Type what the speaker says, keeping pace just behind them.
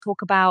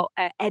talk about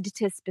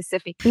editors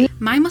specifically.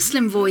 My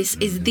Muslim Voice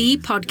is the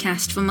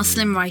podcast for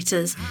Muslim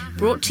writers,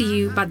 brought to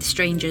you by The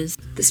Strangers.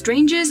 The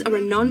Strangers are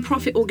a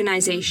non-profit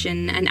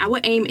organisation, and our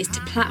aim is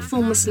to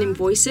platform Muslim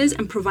voices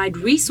and provide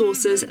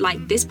resources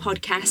like this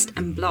podcast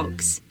and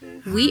blogs.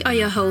 We are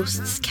your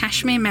hosts,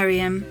 Kashmir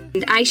Maryam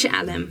and Aisha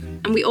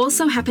Alam, and we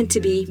also happen to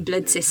be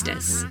blood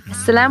sisters.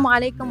 Assalamu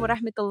alaikum wa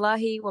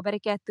rahmatullahi wa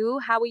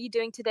barakatuh. How are you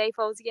doing today,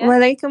 Fawzia? Wa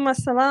alaikum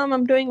assalam.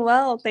 I'm doing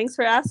well. Thanks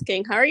for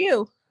asking. How are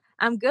you?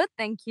 I'm good,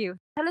 thank you.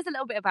 Tell us a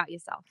little bit about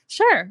yourself.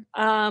 Sure.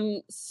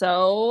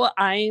 So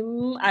I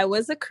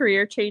was a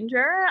career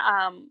changer.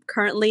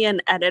 Currently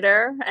an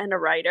editor and a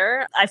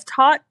writer. I've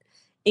taught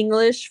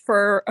English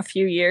for a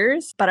few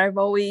years, but I've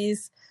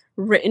always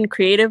written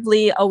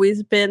creatively,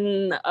 always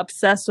been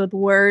obsessed with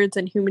words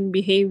and human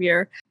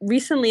behavior.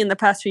 Recently, in the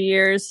past few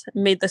years,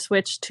 made the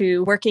switch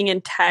to working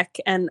in tech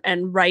and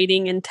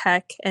writing in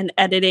tech and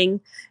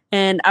editing.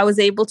 And I was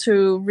able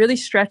to really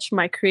stretch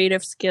my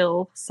creative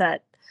skill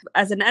set.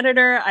 As an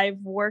editor,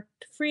 I've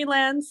worked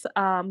freelance,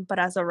 but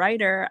as a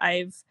writer,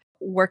 I've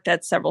worked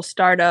at several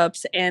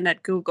startups and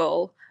at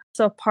Google.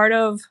 So part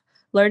of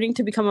learning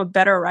to become a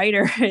better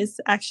writer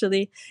is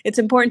actually, it's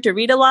important to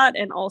read a lot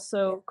and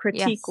also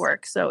critique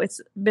work. So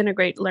it's been a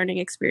great learning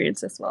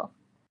experience as well.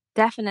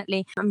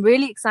 Definitely. I'm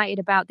really excited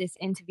about this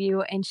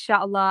interview,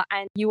 inshallah.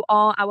 And you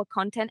are our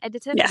content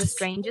editor for The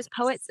Strangers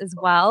Poets as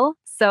well.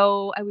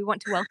 So we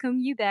want to welcome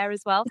you there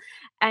as well.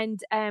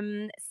 And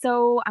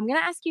so I'm going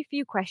to ask you a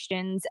few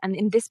questions. And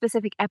in this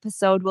specific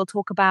episode, we'll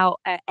talk about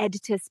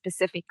editors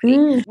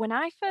specifically. When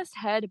I first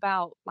heard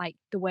about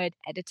the word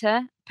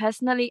editor,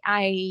 personally,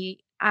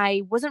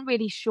 I wasn't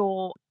really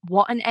sure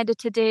what an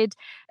editor did.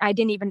 I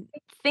didn't even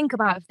think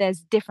about if there's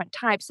different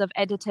types of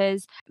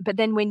editors. But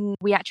then when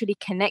we actually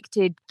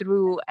connected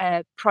through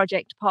a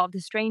project part of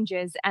The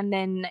Strangers, and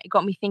then it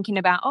got me thinking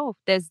about,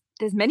 there's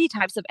many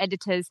types of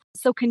editors.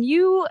 So can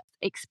you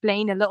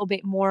explain a little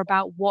bit more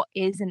about what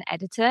is an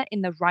editor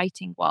in the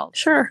writing world?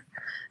 Sure.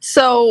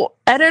 So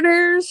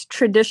editors,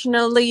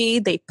 traditionally,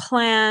 they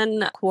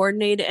plan,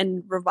 coordinate,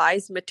 and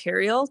revise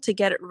material to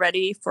get it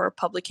ready for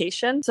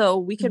publication. So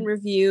we can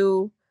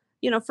review,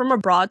 from a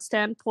broad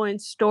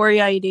standpoint,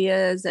 story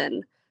ideas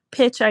and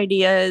pitch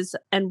ideas.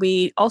 And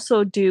we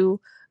also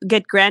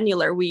get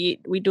granular. We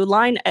do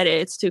line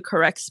edits to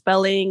correct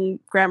spelling,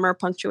 grammar,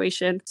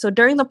 punctuation. So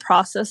during the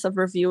process of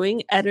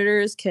reviewing,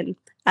 editors can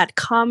add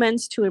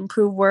comments to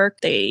improve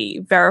work.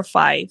 They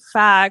verify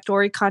fact,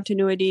 story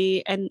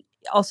continuity, and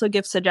also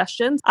give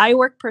suggestions. I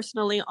work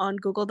personally on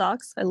Google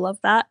Docs. I love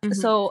that.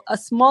 So a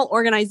small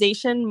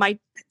organization might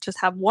just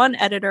have one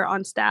editor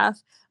on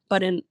staff,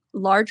 but in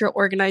larger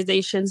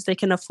organizations, they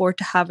can afford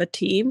to have a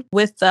team.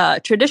 With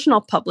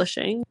traditional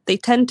publishing, they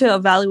tend to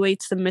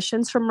evaluate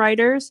submissions from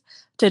writers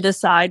to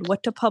decide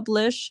what to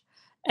publish.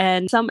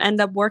 And some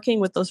end up working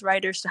with those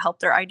writers to help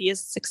their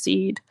ideas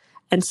succeed.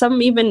 And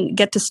some even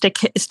get to stick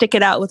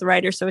it out with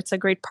writers. So it's a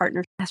great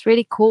partner. That's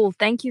really cool.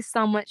 Thank you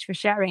so much for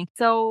sharing.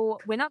 So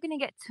we're not going to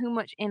get too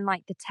much in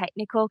the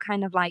technical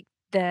kind of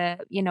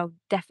the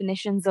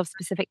definitions of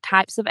specific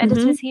types of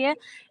editors here,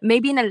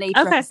 maybe in a later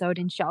episode,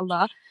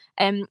 inshallah.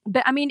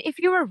 But I mean, if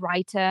you're a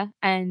writer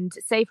and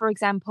say, for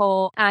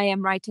example, I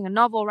am writing a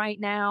novel right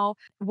now,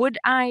 would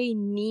I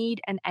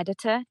need an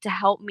editor to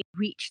help me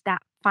reach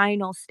that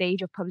final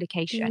stage of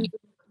publication?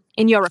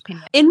 In your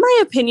opinion? In my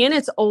opinion,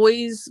 it's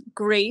always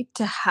great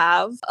to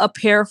have a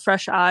pair of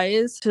fresh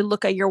eyes to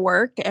look at your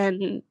work,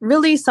 and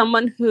really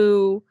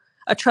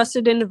a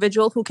trusted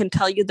individual who can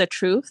tell you the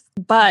truth.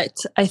 But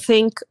I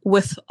think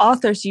with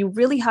authors, you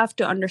really have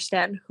to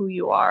understand who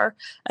you are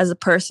as a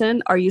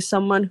person. Are you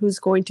someone who's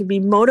going to be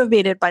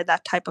motivated by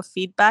that type of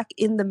feedback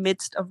in the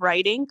midst of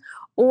writing?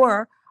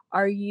 Or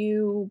are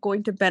you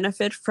going to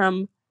benefit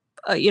from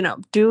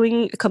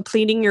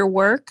completing your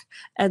work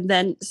and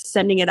then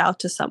sending it out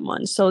to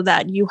someone so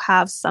that you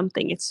have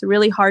something? It's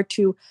really hard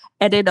to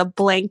edit a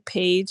blank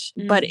page,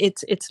 but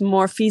it's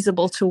more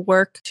feasible to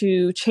work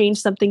to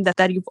change something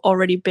that you've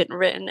already been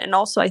written. And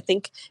also, I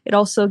think it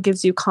also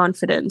gives you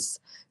confidence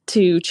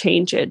to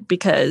change it,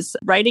 because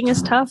writing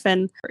is tough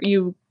and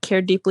you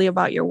care deeply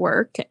about your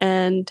work,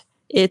 and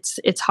it's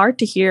hard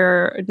to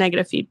hear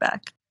negative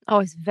feedback. Oh,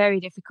 it's very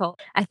difficult.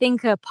 I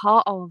think a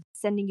part of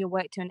sending your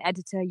work to an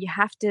editor, you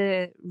have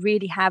to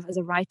really have, as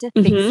a writer,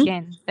 thick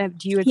skin.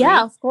 Do you agree?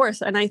 Yeah, of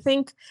course. And I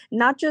think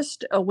not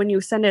just when you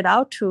send it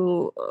out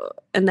to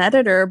an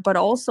editor, but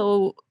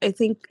also I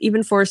think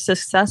even for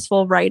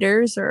successful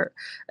writers, or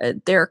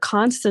they're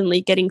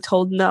constantly getting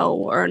told no,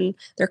 or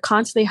they're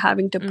constantly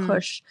having to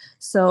push.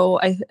 So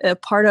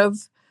part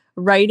of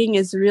writing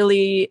is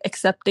really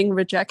accepting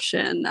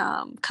rejection,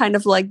 kind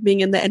of like being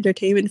in the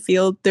entertainment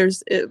field.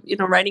 There's,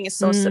 writing is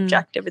so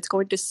subjective. It's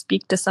going to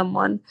speak to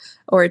someone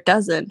or it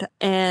doesn't.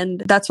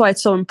 And that's why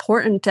it's so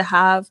important to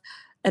have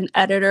an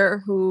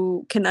editor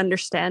who can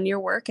understand your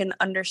work and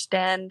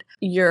understand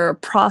your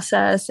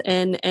process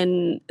and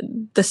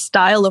the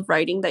style of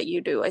writing that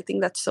you do. I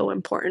think that's so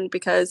important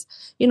because,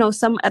 you know,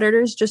 some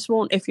editors just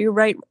won't, if you're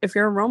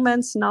a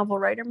romance novel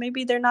writer,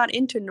 maybe they're not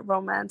into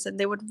romance and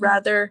they would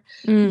rather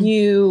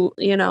you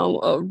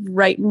know,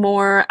 write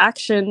more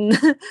action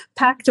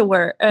packed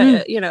work,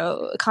 you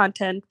know,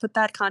 content, put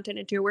that content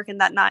into your work, and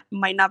that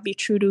might not be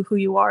true to who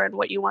you are and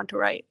what you want to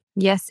write.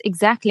 Yes,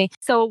 exactly.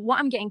 So what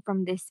I'm getting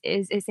from this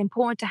is it's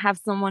important to have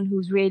someone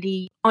who's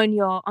really on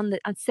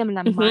a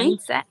similar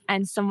mindset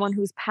and someone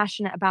who's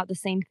passionate about the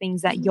same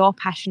things that you're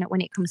passionate when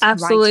it comes to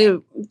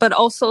writing. But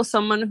also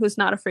someone who's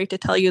not afraid to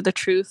tell you the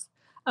truth,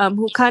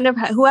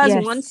 who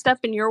has one step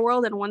in your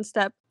world and one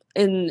step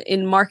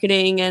in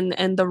marketing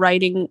and the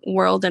writing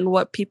world and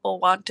what people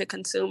want to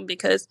consume,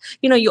 because,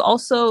 you know, you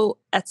also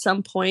at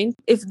some point,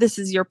 if this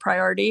is your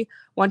priority,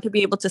 want to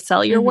be able to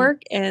sell your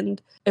work.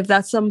 And if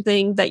that's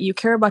something that you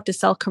care about to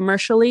sell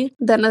commercially,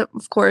 then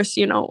of course,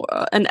 you know,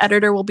 an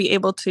editor will be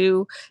able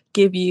to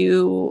give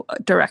you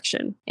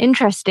direction.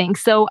 Interesting.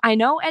 So I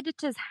know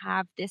editors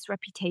have this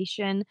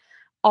reputation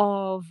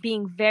of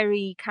being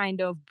very kind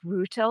of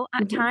brutal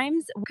at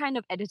times. What kind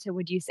of editor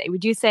would you say?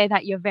 Would you say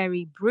that you're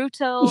very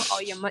brutal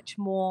or you're much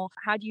more,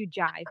 how do you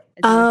jive,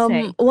 as you would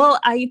say? Well,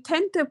 I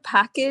tend to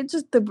package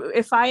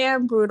if I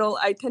am brutal,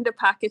 I tend to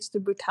package the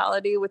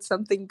brutality with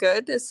something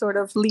good, is sort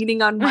of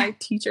leaning on my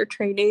teacher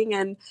training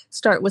and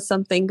start with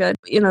something good.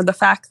 You know, the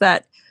fact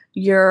that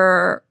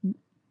you're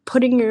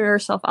putting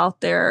yourself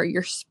out there,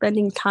 you're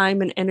spending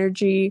time and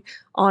energy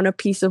on a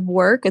piece of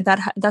work,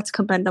 that's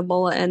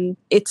commendable. And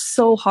it's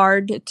so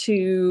hard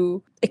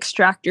to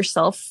extract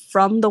yourself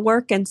from the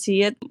work and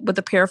see it with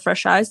a pair of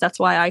fresh eyes. That's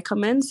why I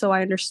come in. So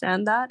I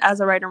understand that as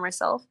a writer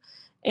myself.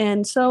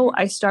 And so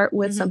I start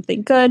with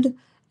something good,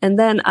 and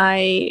then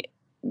I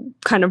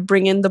kind of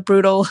bring in the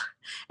brutal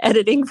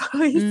editing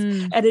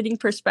voice, editing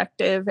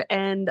perspective.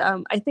 And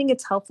I think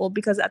it's helpful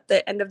because at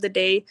the end of the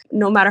day,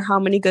 no matter how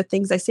many good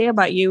things I say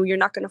about you, you're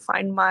not going to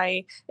find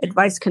my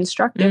advice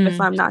constructive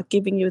if I'm not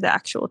giving you the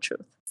actual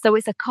truth. So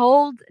it's a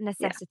cold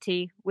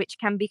necessity, which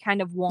can be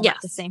kind of warm at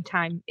the same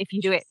time if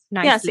you do it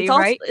nicely,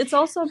 right? It's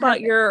also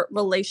about your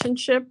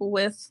relationship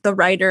with the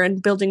writer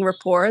and building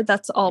rapport.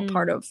 That's all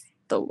part of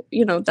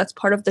that's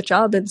part of the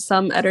job, and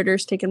some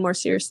editors take it more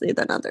seriously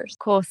than others. Of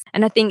course.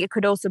 And I think it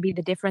could also be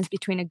the difference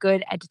between a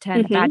good editor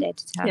and a bad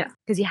editor,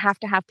 because you have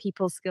to have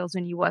people skills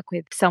when you work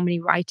with so many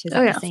writers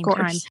at the same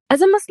time.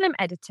 As a Muslim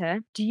editor,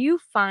 do you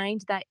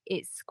find that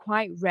it's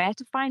quite rare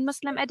to find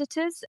Muslim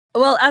editors?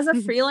 Well, as a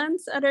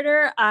freelance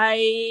editor,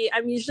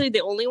 I'm usually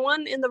the only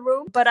one in the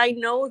room, but I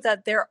know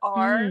that there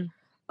are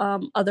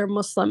other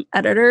Muslim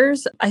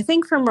editors. I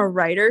think from a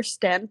writer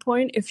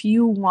standpoint, if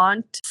you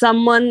want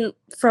someone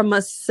from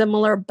a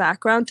similar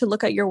background to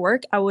look at your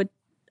work, I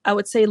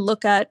would say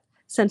look at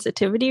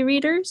sensitivity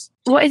readers.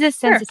 What is a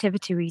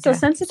sensitivity reader? So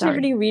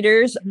sensitivity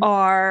readers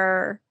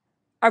are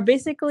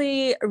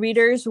basically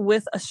readers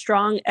with a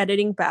strong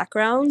editing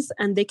backgrounds,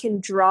 and they can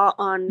draw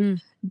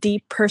on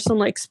deep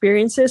personal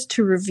experiences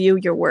to review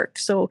your work.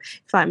 So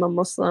if I'm a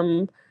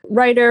Muslim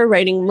writer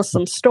writing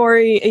Muslim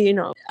story, you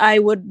know, I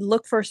would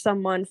look for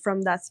someone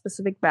from that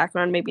specific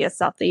background, maybe a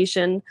South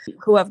Asian,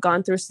 who have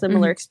gone through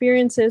similar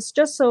experiences,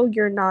 just so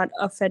you're not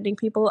offending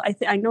people.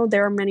 I know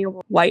there are many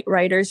white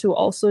writers who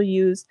also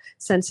use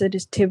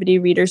sensitivity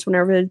readers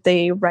whenever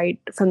they write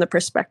from the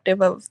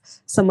perspective of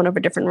someone of a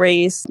different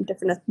race,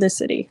 different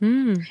ethnicity.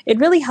 It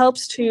really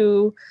helps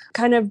to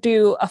kind of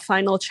do a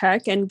final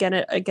check and get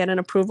an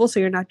approval, so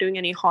you're not doing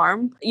any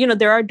harm. You know,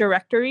 there are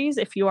directories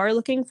if you are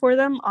looking for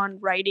them on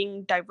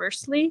writing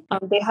diversely.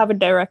 They have a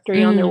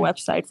directory on their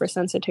website for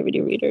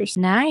sensitivity readers.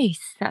 Nice.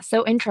 That's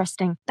so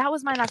interesting. That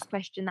was my last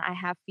question that I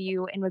have for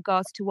you in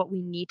regards to what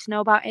we need to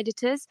know about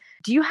editors.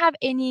 Do you have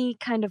any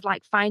kind of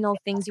like final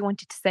things you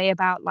wanted to say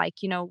about,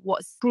 like, you know,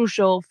 what's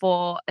crucial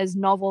for as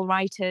novel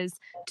writers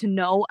to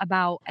know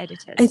about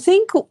editors? I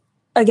think,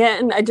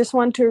 again, I just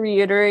want to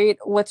reiterate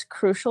what's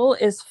crucial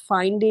is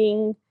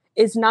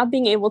not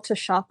being able to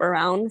shop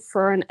around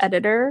for an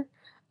editor.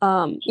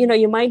 You know,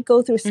 you might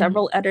go through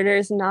several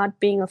editors,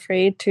 not being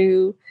afraid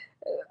to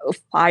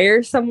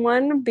fire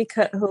someone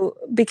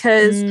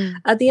because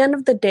at the end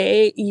of the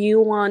day, you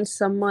want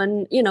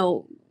someone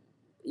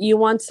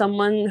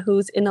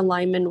who's in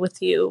alignment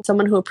with you,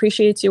 someone who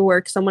appreciates your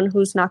work, someone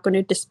who's not going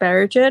to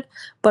disparage it,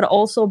 but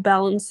also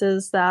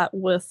balances that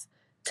with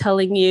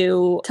telling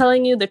you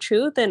the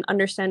truth and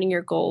understanding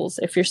your goals.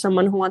 If you're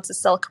someone who wants to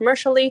sell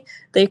commercially,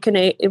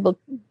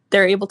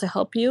 they're able to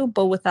help you,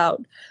 but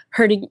without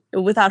hurting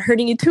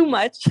you too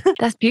much.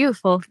 That's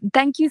beautiful.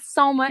 Thank you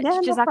so much,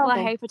 Jazakallah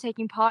Khair, for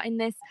taking part in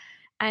this.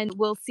 And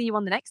we'll see you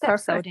on the next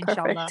episode,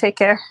 inshallah. Take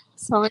care.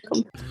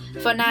 Assalamualaikum.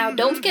 For now,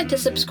 don't forget to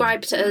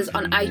subscribe to us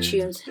on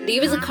iTunes.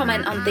 Leave us a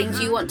comment on things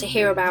you want to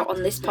hear about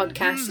on this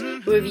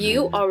podcast.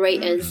 Review or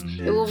rate us.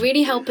 It will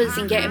really help us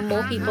in getting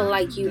more people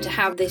like you to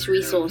have this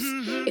resource.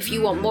 If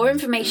you want more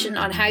information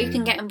on how you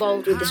can get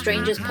involved with The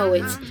Strangers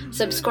Poets,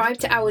 subscribe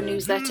to our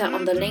newsletter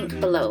on the link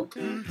below.